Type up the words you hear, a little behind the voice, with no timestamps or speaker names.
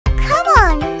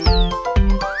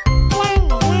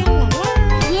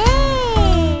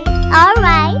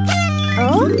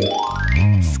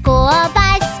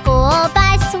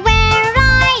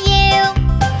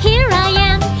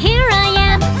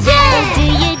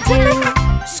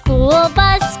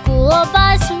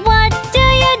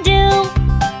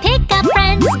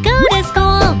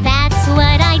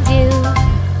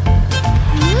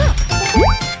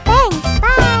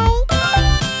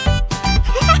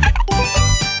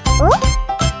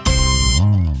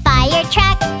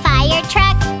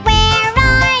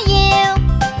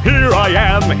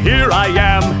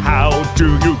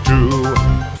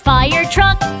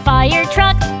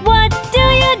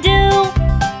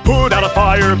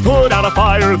Put out a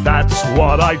fire, that's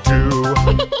what I do.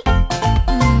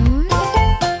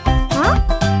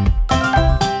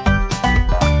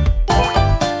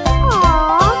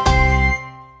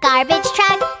 Garbage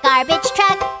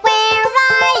truck, where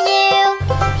are you?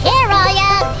 Here I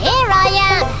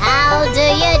am, how do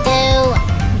you do?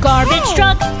 Garbage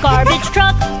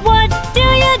truck, what do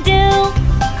you do?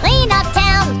 Clean up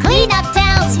town,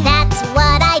 that's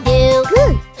what I do.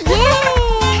 Good.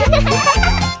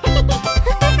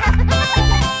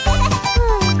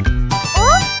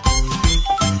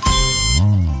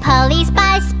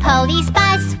 Police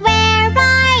bus, where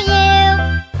are you?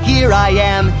 Here I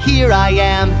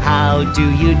am, how do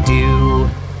you do?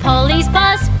 Police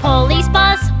bus,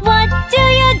 what do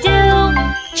you do?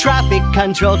 Traffic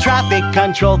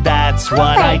control, that's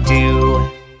what I do.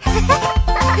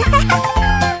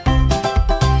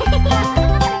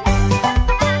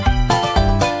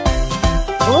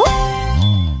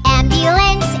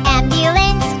 Ambulance,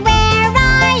 where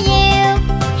are you?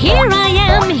 Here I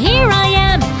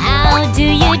am, how do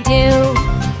you do?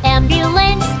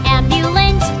 Ambulance,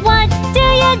 what do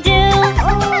you do?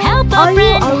 Help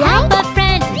a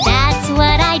friend, that's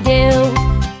what I do.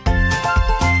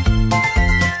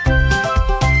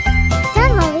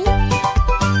 Done, Molly.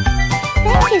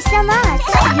 Thank you so much.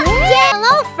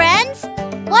 Hello, friends.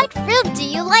 What fruit do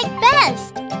you like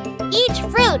best? Each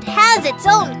fruit has its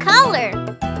own color.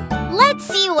 Let's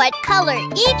see what color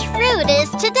each fruit is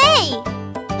today.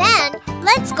 Then,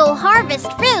 let's go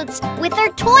harvest fruits with our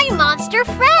toy monster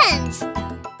friends.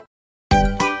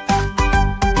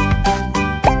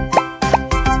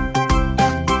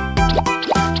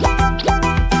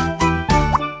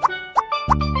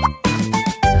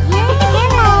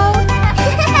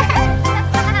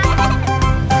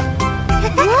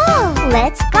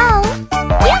 Let's go!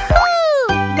 Yoo-hoo!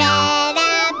 Red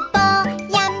apple,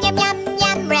 yum yum yum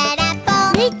yum. Red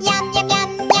apple, yum yum yum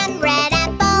yum. Red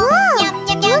apple, yum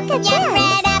yum yum yum.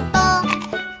 Red apple.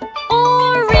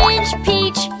 Orange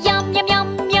peach, yum yum yum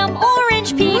yum.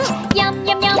 Orange peach, yum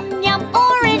yum yum yum.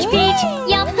 Orange peach,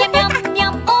 yum yum yum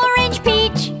yum. Orange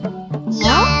peach.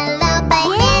 Yellow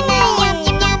banana, yum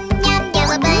yum yum yum.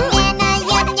 Yellow banana,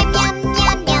 yum yum yum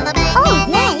yum. Yellow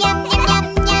banana, yum yum yum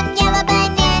yum. Yellow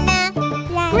banana.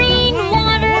 Green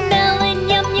watermelon,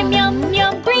 yum yum yum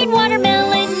yum. Green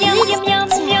watermelon, yum yum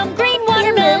yum yum. Green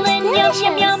watermelon, yum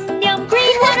yum yum yum.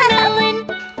 Green watermelon.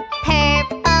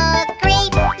 Purple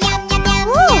grape, yum yum yum yum.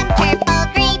 Purple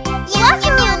grape, yum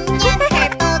yum yum yum.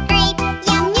 Purple grape,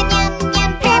 yum yum yum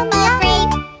yum. Purple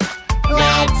grape.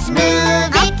 Let's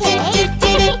move it, do do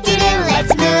do do do do.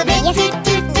 Let's move it, do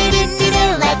do do do do do.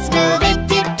 Let's move it,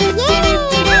 do do do do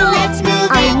do do. Let's move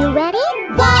it. Are you ready?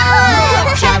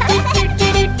 Watch out, do do do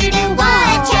do do do.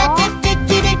 Watch out, do do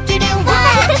do do do do.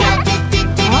 Watch out, do do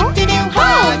do do do do.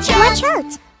 Watch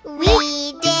out. We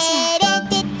did it,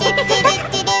 did do do do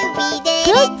do do. We did it.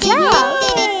 Good job.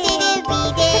 We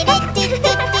did it, did do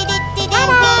do do do do.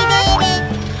 We did it.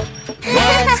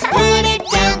 Let's put it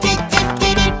down, do do do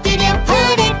do do do.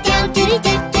 Put it down, do do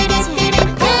do do do do.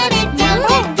 Put it down,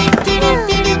 do do do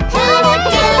do do do. Put it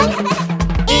down.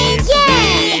 It's the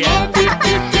end, do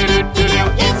do do do do.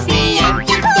 It's the end,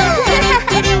 do do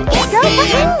do do do. It's the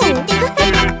end, do do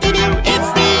do do do. It's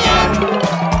the end.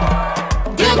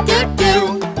 Do do do.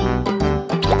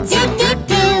 Do do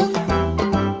do.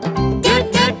 Do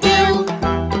do do.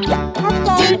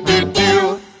 Do do do.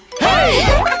 Hey!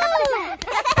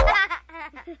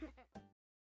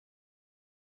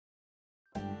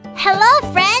 Hello,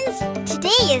 friends!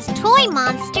 Today is Toy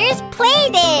Monsters Play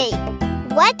Day!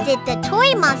 What did the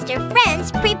Toy Monster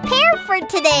friends prepare for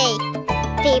today?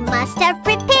 They must have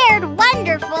prepared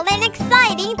wonderful and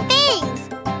exciting things!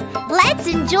 Let's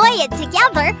enjoy it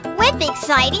together with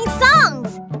exciting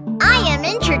songs! I am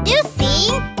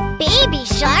introducing Baby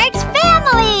Shark's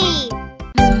family!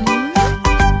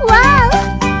 Wow!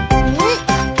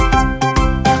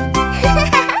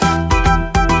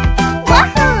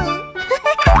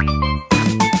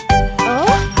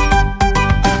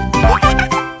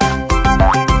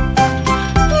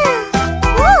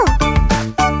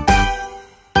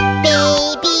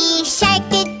 Baby shark,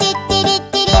 do do do do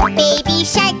do do. Baby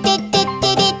shark, do do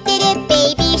do do do do.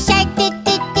 Baby shark, do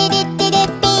do do do do do.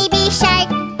 Baby shark.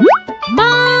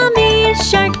 Mommy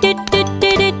shark, do do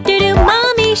do do do do.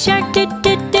 Mommy shark, do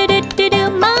do do do do do.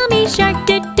 Mommy shark,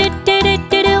 do do do do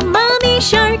do do. Mommy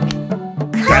shark.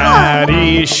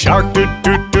 Daddy shark, do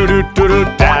do do do do do.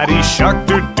 Daddy shark,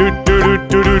 do do do do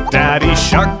do do. Daddy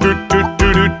shark, do do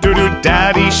do do do do.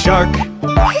 Daddy shark.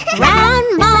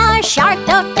 Grandma shark,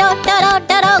 do do do do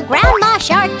do do. Grandma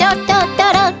shark, do do do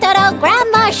do do do.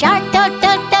 Grandma shark, do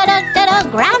do do do do do.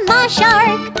 Grandma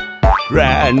shark.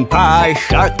 Grandpa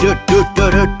Shark, doo doo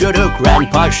doo doo doo doo.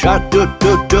 Grandpa Shark, doo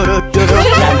doo doo doo doo doo.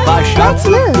 Grandpa Shark,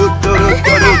 doo doo doo doo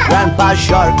doo doo. Grandpa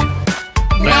Shark.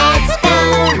 Let's go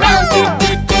round, do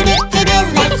do do do do do.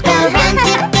 Let's go round,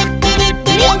 do do do do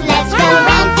do do. Let's go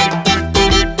round, do do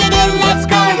do do do do. Let's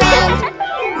go round.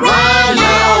 Run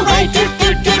away, do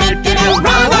do do do do do.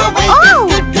 Run away,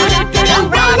 do do do do do do.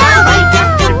 Run away, do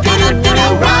do do do do do.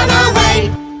 Run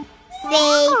away.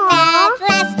 Safe at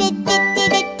last, do do do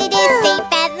do do do. Safe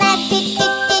at last, do do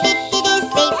do do do do.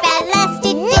 Safe at last, do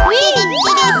do do do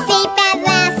do do. Safe at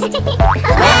last.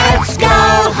 Let's go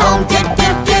home, do do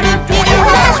do do do do.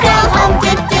 Let's go home,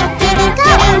 do do do do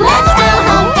do do. Let's go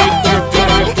home, do do do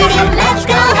do do do. Let's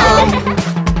go home.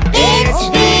 It's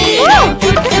the end, do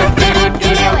do do do do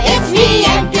do. It's the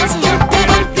end, do do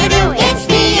do do do do. It's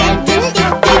the end, do do do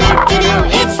do do do.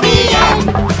 It's the end.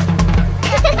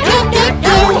 Do do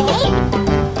do.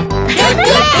 Do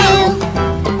do do.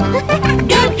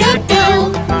 Do do do.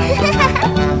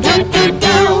 Do do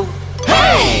do.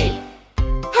 Hey!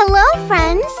 Hello,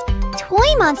 friends! Toy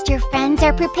Monster friends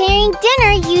are preparing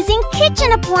dinner using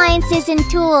kitchen appliances and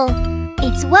tools.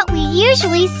 It's what we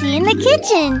usually see in the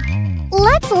kitchen.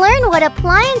 Let's learn what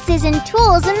appliances and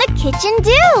tools in the kitchen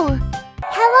do.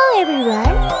 Hello,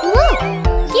 everyone. Look!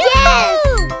 Yes!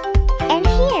 And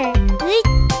here.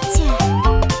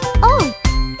 Oh!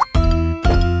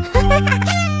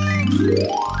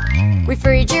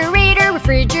 Refrigerator,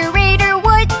 refrigerator,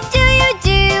 what do you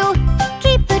do?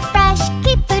 Keep food fresh,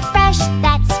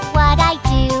 that's what I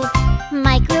do.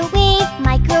 Microwave,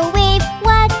 microwave,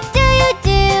 what do you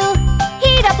do?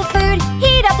 Heat up the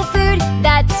food,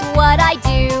 that's what I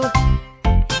do.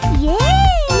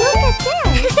 Yay! Look at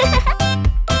this!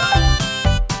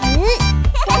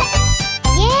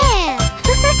 Yeah!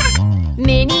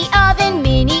 Mini oven,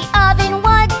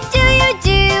 what do you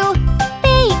do?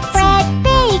 Bake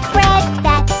bread,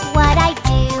 that's what I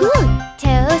do. Good.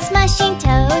 Toast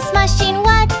machine,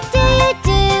 what do you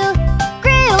do?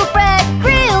 Grill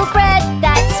bread,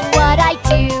 that's what I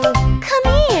do. Come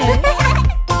here.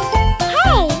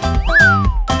 Hey.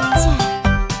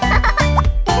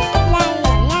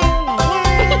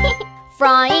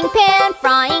 Frying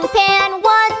pan,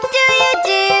 what do you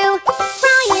do?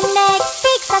 Fry an egg,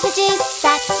 bake sausages,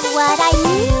 that's what I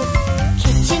do.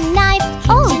 Kitchen knife,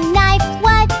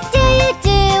 what do you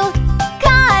do?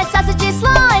 Cut sausages,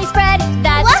 slice bread,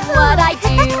 that's what I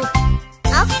do.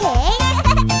 Okay.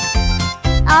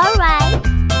 All right,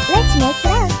 let's make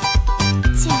love.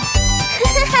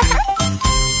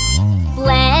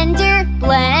 Blender,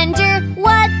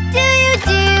 what do you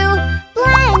do?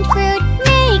 Blend fruit,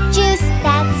 make juice,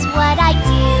 that's what I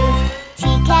do.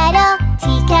 Tea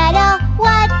kettle,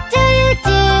 what do you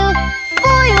do?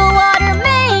 Boil water,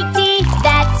 make tea,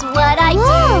 that's what I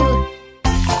do.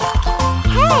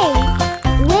 Hey,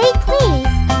 wait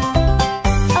please.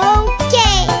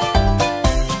 Okay.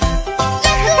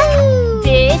 Yahoo!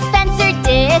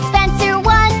 Dispenser,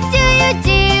 what do you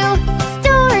do?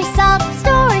 Store salt,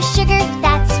 store sugar,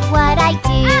 that's what I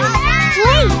do.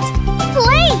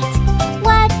 Plate,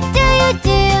 what do you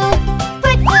do?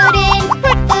 Put food in,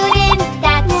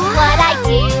 that's what I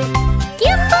do.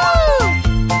 Yoo-hoo!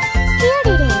 Here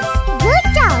it is. Good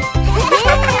job.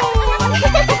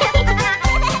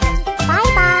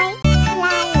 Bye-bye.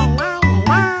 La la la la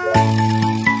la.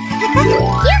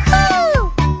 Yoo-hoo!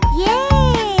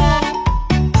 Yeah!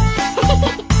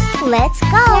 Let's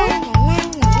go.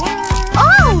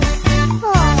 Oh!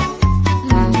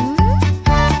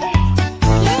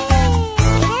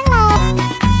 Hello.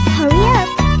 Hurry up. Hurry up.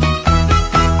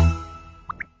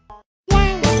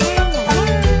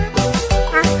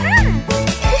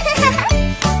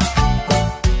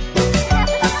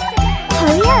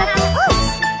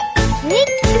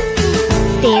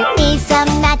 There is a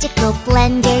magical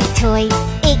blender toy.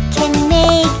 It can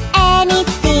make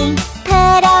anything.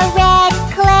 Put a red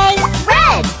clay,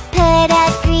 red. Put a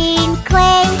green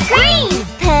clay, green.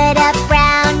 Put a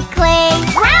brown clay,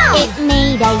 brown. It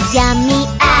made a yummy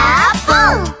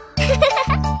apple.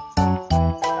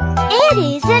 It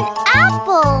is an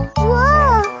apple.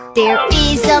 Whoa. There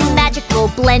is a magical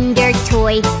blender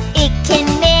toy. It can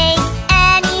make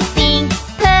anything.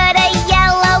 Put a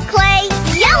yellow clay,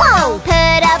 yellow.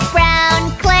 Put a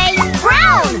brown clay,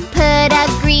 brown. Put a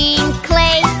green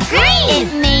clay, green. It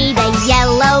made a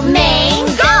yellow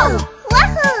mango.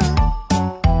 Woohoo!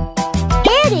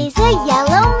 It is a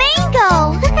yellow mango.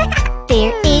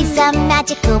 There is a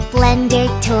magical blender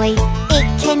toy. It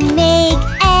can make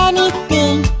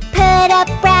anything. Put a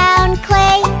brown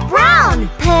clay, brown.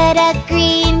 Put a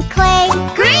green clay,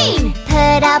 green.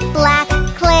 Put a black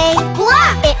clay,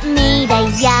 black. It made a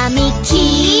yummy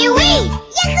kiwi.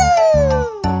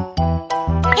 Yahoo!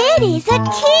 It is a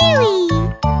kiwi.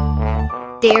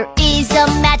 There is a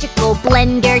magical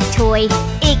blender toy.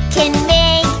 It can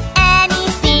make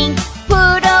anything.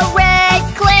 Put a red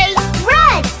clay,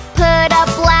 red. Put a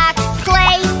black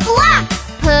clay, black.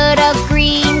 Put a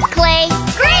green clay,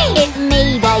 green. It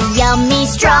made a yummy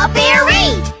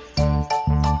strawberry.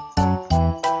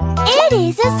 It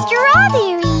is a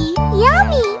strawberry.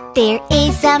 Yummy. There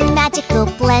is a magical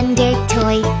blender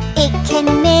toy. It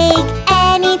can make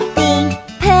anything.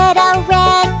 Put a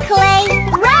red clay,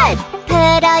 red.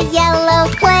 Put a yellow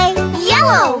clay,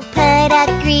 yellow. Put a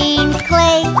green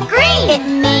clay, green. It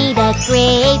made a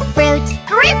grapefruit,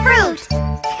 grapefruit.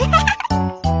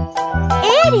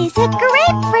 It is a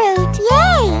grapefruit.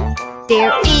 Yay!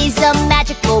 There is a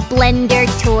magical blender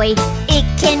toy. It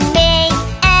can make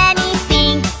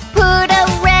anything. Put a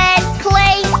red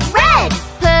clay, red.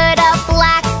 Put a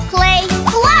black clay,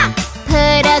 black.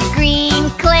 Put a green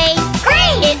clay,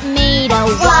 green. It made a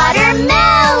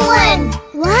watermelon.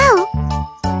 Wow!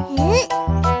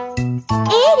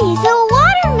 It is a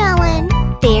watermelon.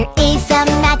 There is a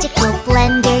magical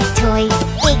blender toy.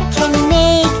 It can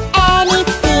make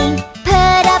anything.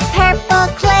 Put a purple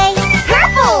clay,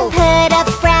 purple. Put a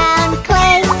brown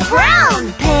clay,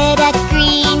 brown. Put a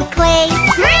green clay,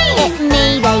 green. It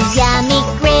made a yummy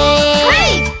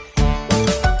grape.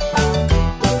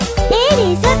 It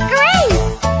is a grape.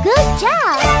 Good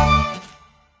job.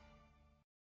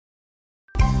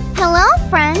 Hello,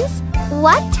 friends.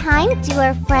 What time do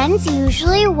our friends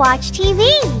usually watch TV?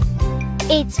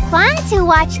 It's fun to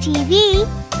watch TV,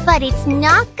 but it's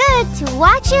not good to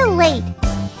watch it late.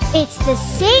 It's the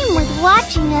same with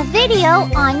watching a video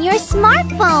on your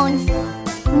smartphone.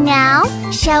 Now,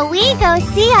 shall we go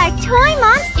see our toy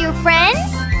monster friends?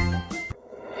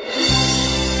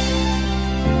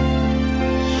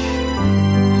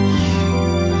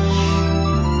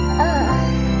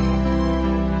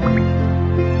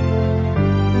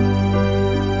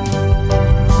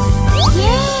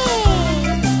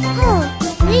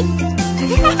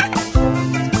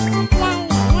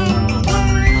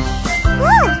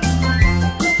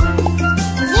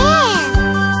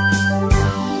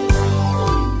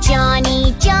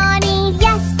 Johnny, Johnny,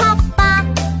 yes, Papa.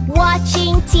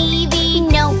 Watching TV,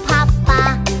 no,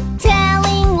 Papa.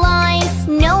 Telling lies,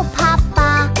 no,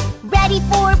 Papa. Ready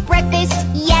for breakfast,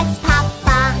 yes,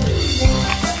 Papa.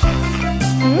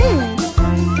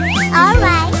 All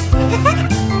right.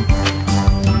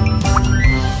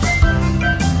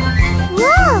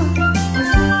 Whoa!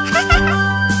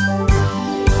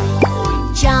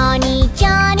 Johnny,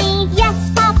 Johnny, yes,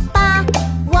 Papa.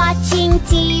 Watching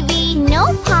TV,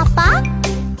 no, Papa.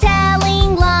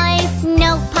 Telling lies,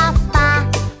 no, Papa.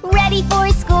 Ready for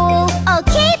school,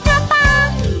 okay,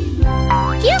 Papa.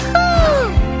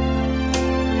 Yoo-hoo!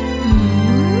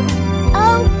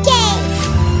 Okay.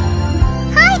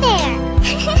 Hi there.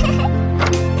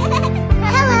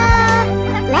 Hello.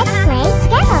 Let's play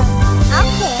together.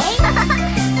 Okay.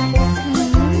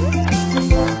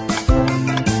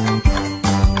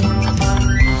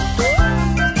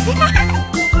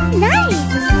 Nice.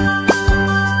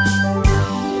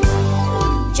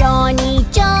 Johnny,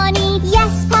 Johnny,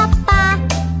 yes, Papa.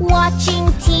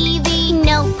 Watching TV,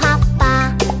 no,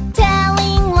 Papa.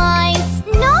 Telling lies,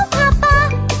 no, Papa.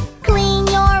 Clean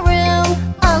your room,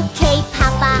 okay,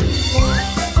 Papa.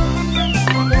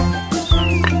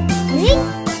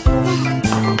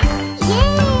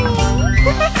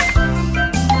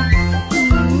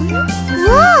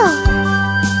 Whoa!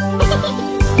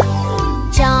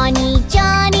 Johnny,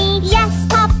 Johnny, yes,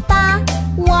 Papa.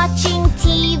 Watching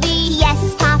TV,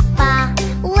 yes, Papa.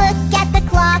 Look at the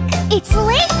clock, it's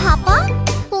late, Papa.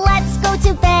 Let's go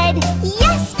to bed,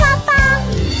 yes, Papa.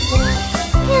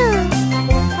 Phew.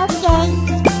 Okay.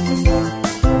 Good night.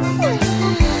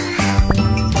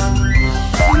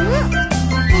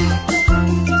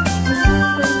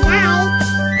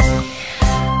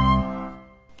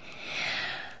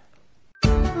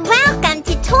 Welcome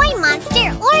to Toy Monster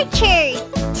Orchard.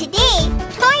 Today,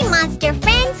 Toy Monster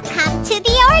friends come to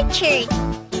the orchard.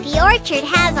 The orchard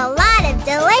has a lot of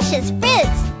delicious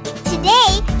fruits.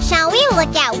 Today, shall we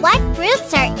look at what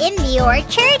fruits are in the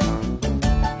orchard?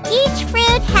 Each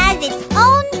fruit has its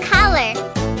own color.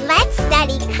 Let's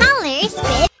study colors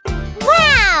with...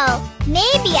 Wow!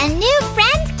 Maybe a new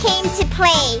friend came to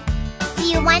play. Do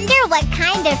you wonder what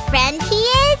kind of friend he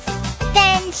is?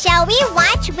 Then shall we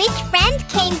watch which friend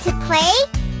came to play?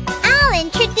 I'll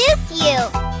introduce you.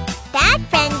 That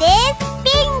friend is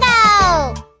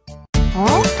Bingo!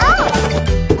 Oh!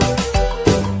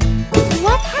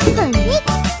 What happened?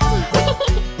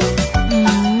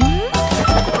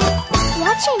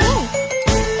 What's your name?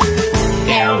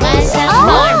 There was a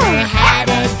farmer had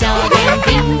a dog.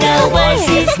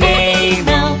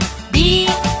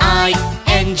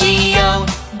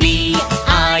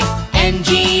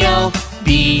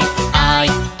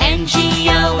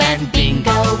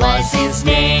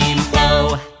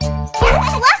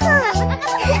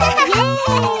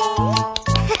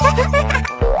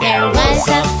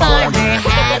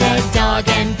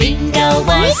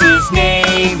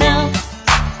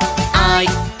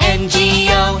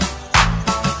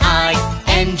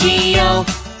 N-G-O,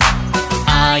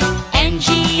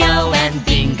 I-N-G-O, and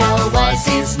Bingo was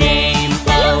his name.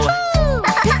 Oh,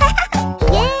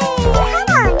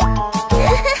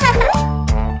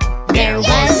 there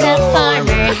was a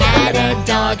farmer, had a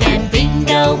dog, and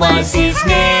Bingo was his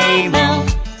name. Oh,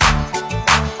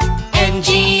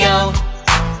 N-G-O,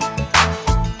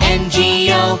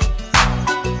 N-G-O,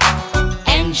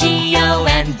 N-G-O,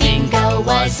 and Bingo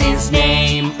was his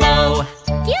name. Oh,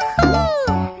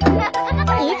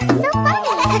 It's so funny.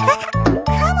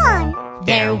 Come on.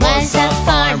 there was a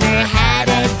farmer, had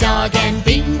a dog, and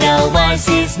Bingo was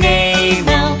his name.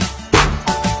 Oh,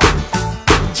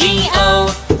 G-O,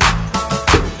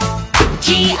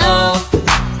 G-O,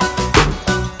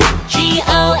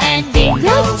 G-O, and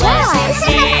Bingo was his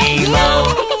name. Oh,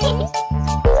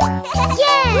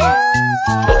 Yeah.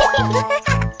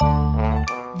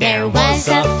 there was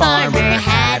a farmer,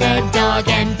 had a dog,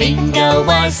 and Bingo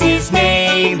was his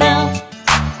name. Oh,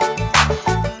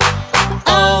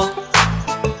 oh,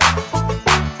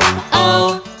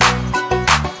 oh,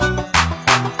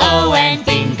 oh, and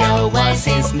Bingo was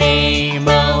his name.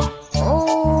 Oh,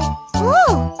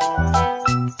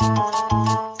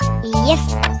 Yes.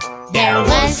 there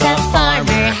was a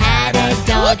farmer, had a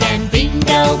dog, and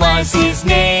Bingo was his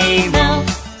name. Oh,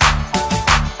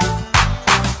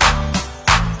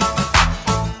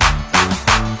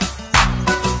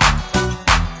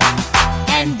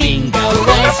 and Bingo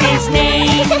was his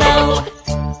name. Oh,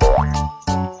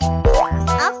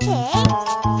 Okay.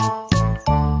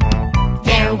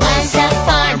 there was a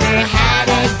farmer, had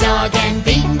a dog, and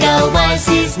Bingo was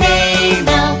his name.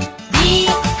 Oh,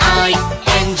 B-I-N-G-O,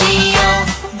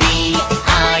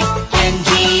 B-I-N-G-O,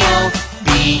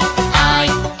 B-I-N-G-O,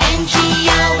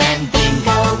 and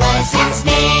Bingo was his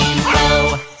name.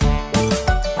 Oh,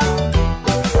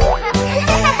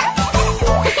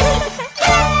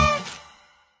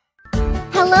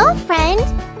 Hello, friend.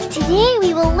 Today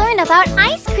we will learn about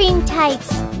ice cream types.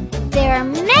 There are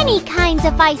many kinds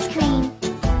of ice cream.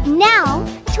 Now,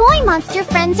 Toy Monster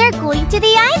friends are going to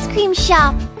the ice cream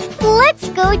shop. Let's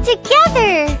go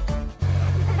together.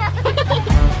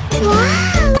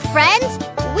 Wow! Friends,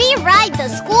 we ride the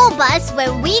school bus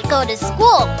when we go to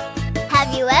school.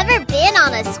 Have you ever been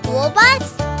on a school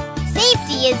bus?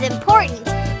 Safety is important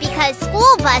because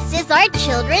school buses are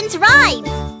children's rides.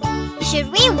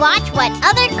 Should we watch what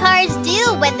other cars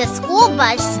do when the school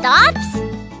bus stops?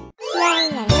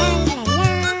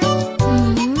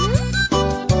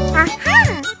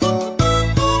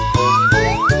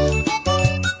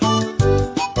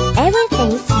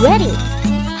 Everything's ready.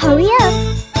 Hurry up.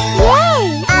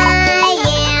 Yay! I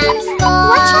am school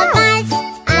bus.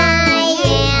 I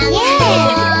am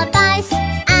school bus.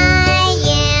 I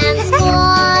am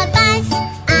school bus.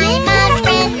 I'm a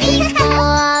friendly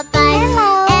school bus.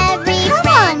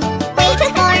 Everyone, wait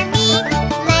for me.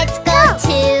 Let's go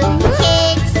to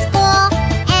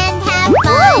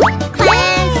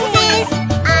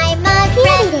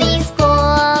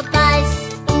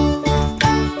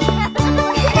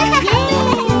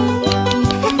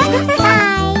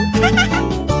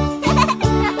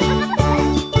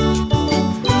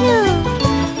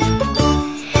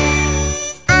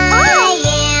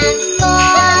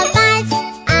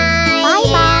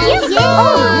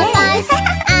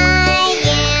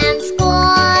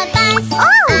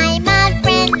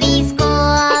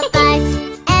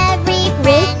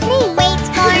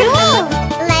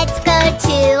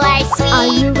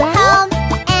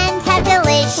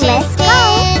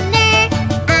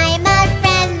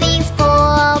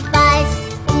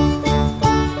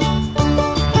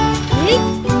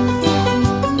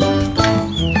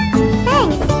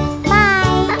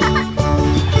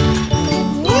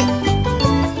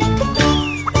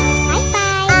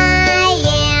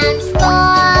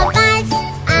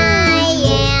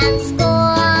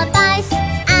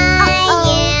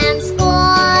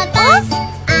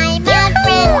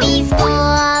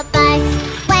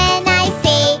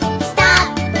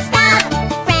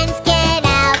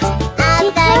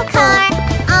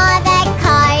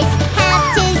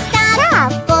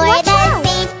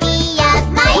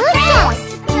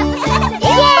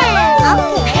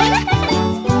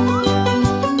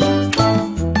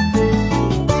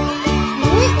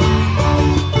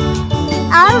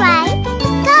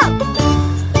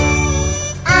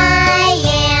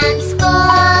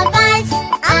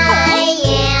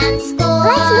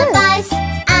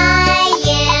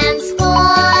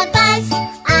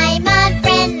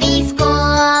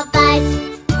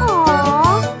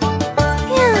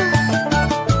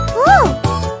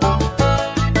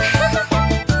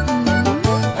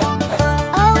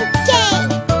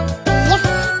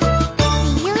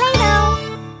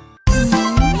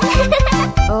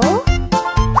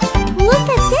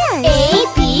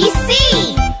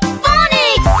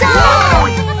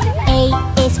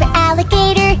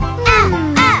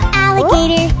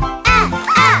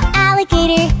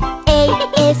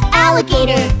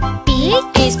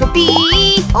is for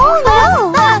bee. Oh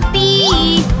no!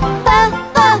 Bee.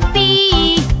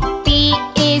 Bee. B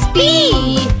is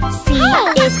bee. C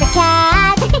is for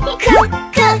cat.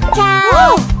 Cat.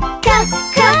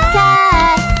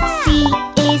 Cat. C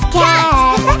is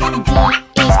cat.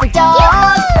 D is for dog.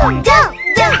 Dog.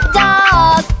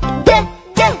 Dog.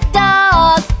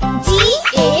 D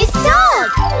is dog.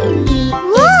 E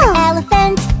is for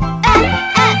elephant.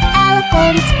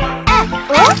 Elephant.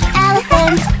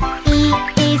 Elephant. E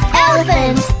is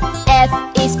elephant. F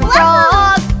is for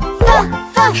frog. Frog.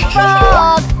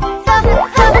 Frog.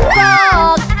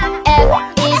 F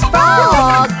is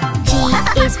frog. G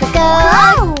is for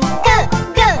goat.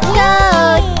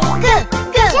 Goat.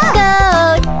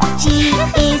 G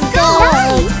is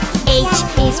goat. H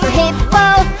is for hippo.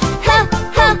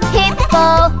 Hippo.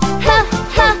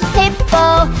 Hippo.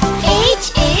 H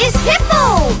is hippo.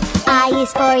 I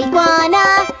is for iguana.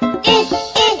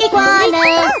 Iguana.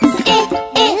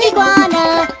 Iguana.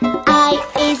 I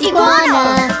is iguana.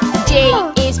 J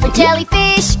is for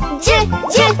jellyfish.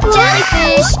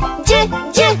 Jellyfish.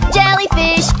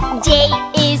 Jellyfish. J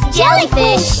is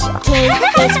jellyfish. K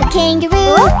is for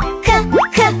kangaroo.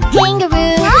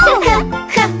 Kangaroo.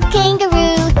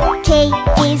 Kangaroo. K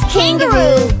is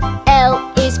kangaroo. L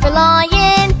is for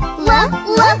lion.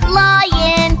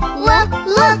 Lion.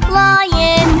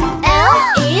 Lion. L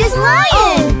is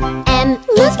lion. M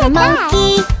is for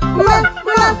monkey.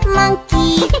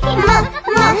 Monkey.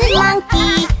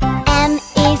 Monkey. M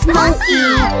is monkey.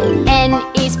 N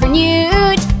is for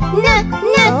newt. Newt.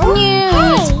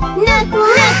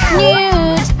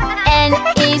 N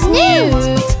is newt.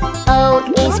 O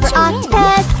is for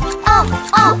octopus.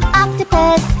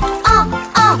 Octopus.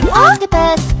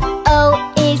 Octopus. O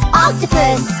is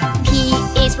octopus. P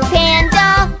is for panda.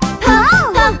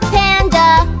 Panda.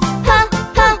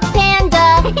 Panda.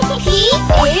 P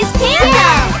is panda.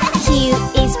 Q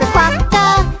is for quokka.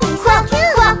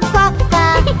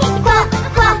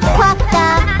 Quokka.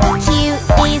 Q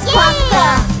is quokka.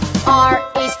 R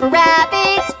is for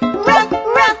rabbit.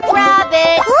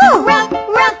 Rabbit.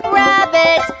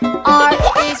 Rabbit. R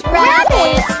is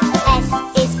rabbit. S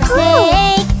is for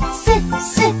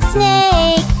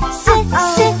snake. Snake.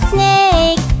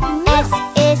 Snake. S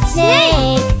is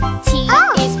snake. T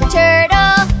is for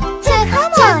turtle.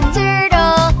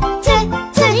 Turtle.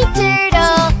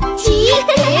 T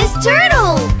is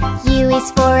turtle. U is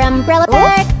for umbrella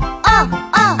bird.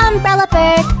 Umbrella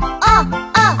bird.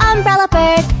 Umbrella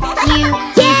bird. U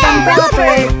is umbrella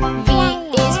bird. V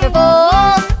is for bull.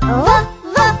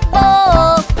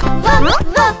 Bull.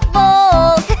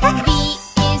 B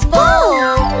is bull.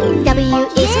 W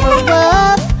is for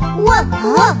wolf.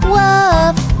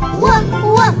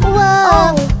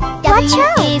 W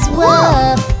is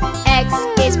wolf. X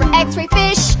is for x-ray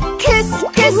fish.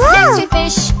 X-ray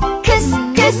fish.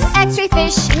 X-ray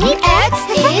fish. X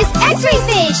is x-ray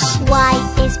fish. Y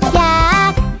is for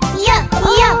yak. Yak.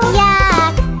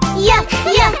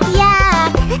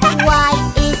 Y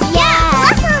is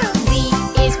yak. Z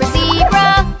is for zebra.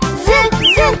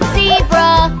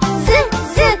 Zebra.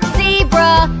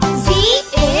 Zebra. Z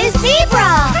is zebra.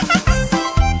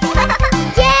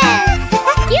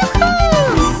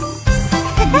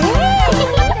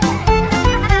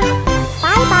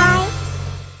 Bye-bye.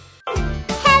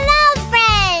 Hello,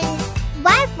 friends!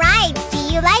 What rides do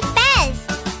you like best?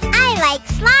 I like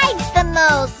slides the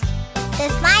most. The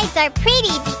slides are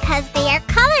pretty because they are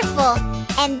colorful,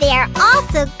 and they are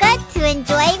also good to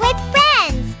enjoy with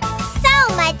friends. So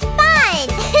much fun!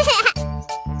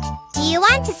 Do you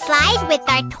want to slide with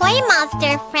our toy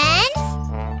monster friends?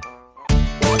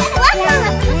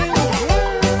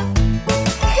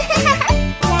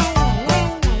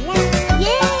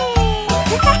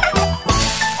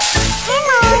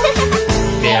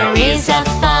 There is a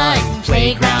fun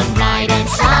playground ride and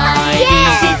slide.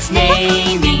 Is its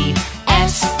name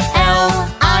S-L-I-D-E.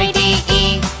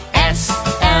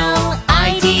 S-L-I-D-E.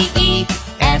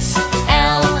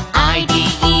 S-L-I-D-E.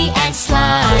 And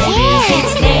slide is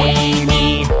its name.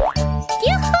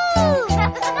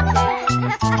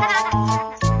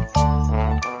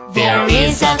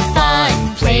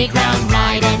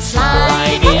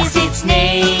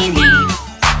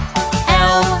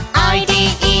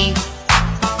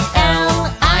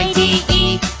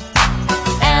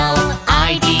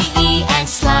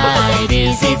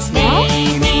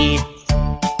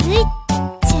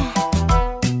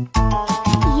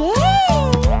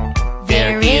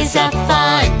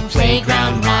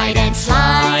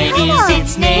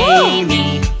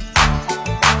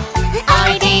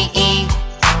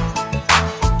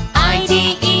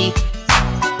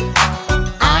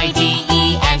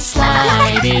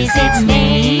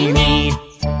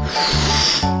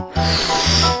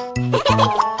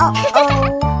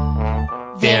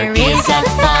 There is a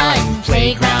fun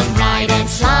playground, ride and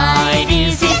slide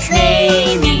is its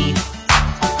name.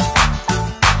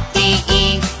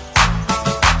 E-E,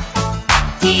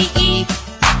 E-E,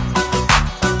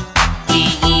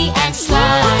 E-E and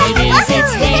slide is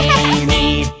its name.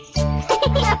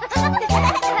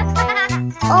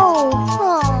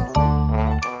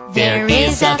 There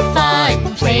is a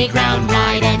fun playground,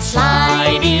 ride and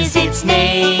slide is its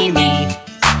name.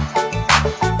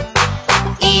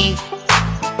 E,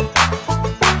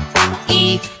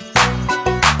 E,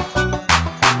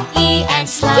 E and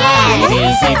slide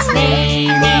is its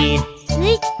name.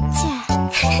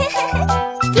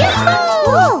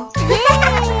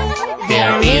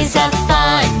 There is a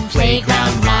fun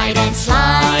playground, ride and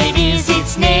slide is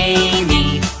its name.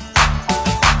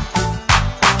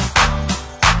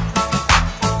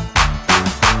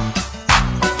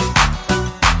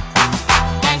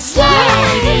 And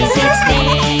slide is its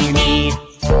name.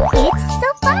 It's so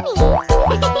funny.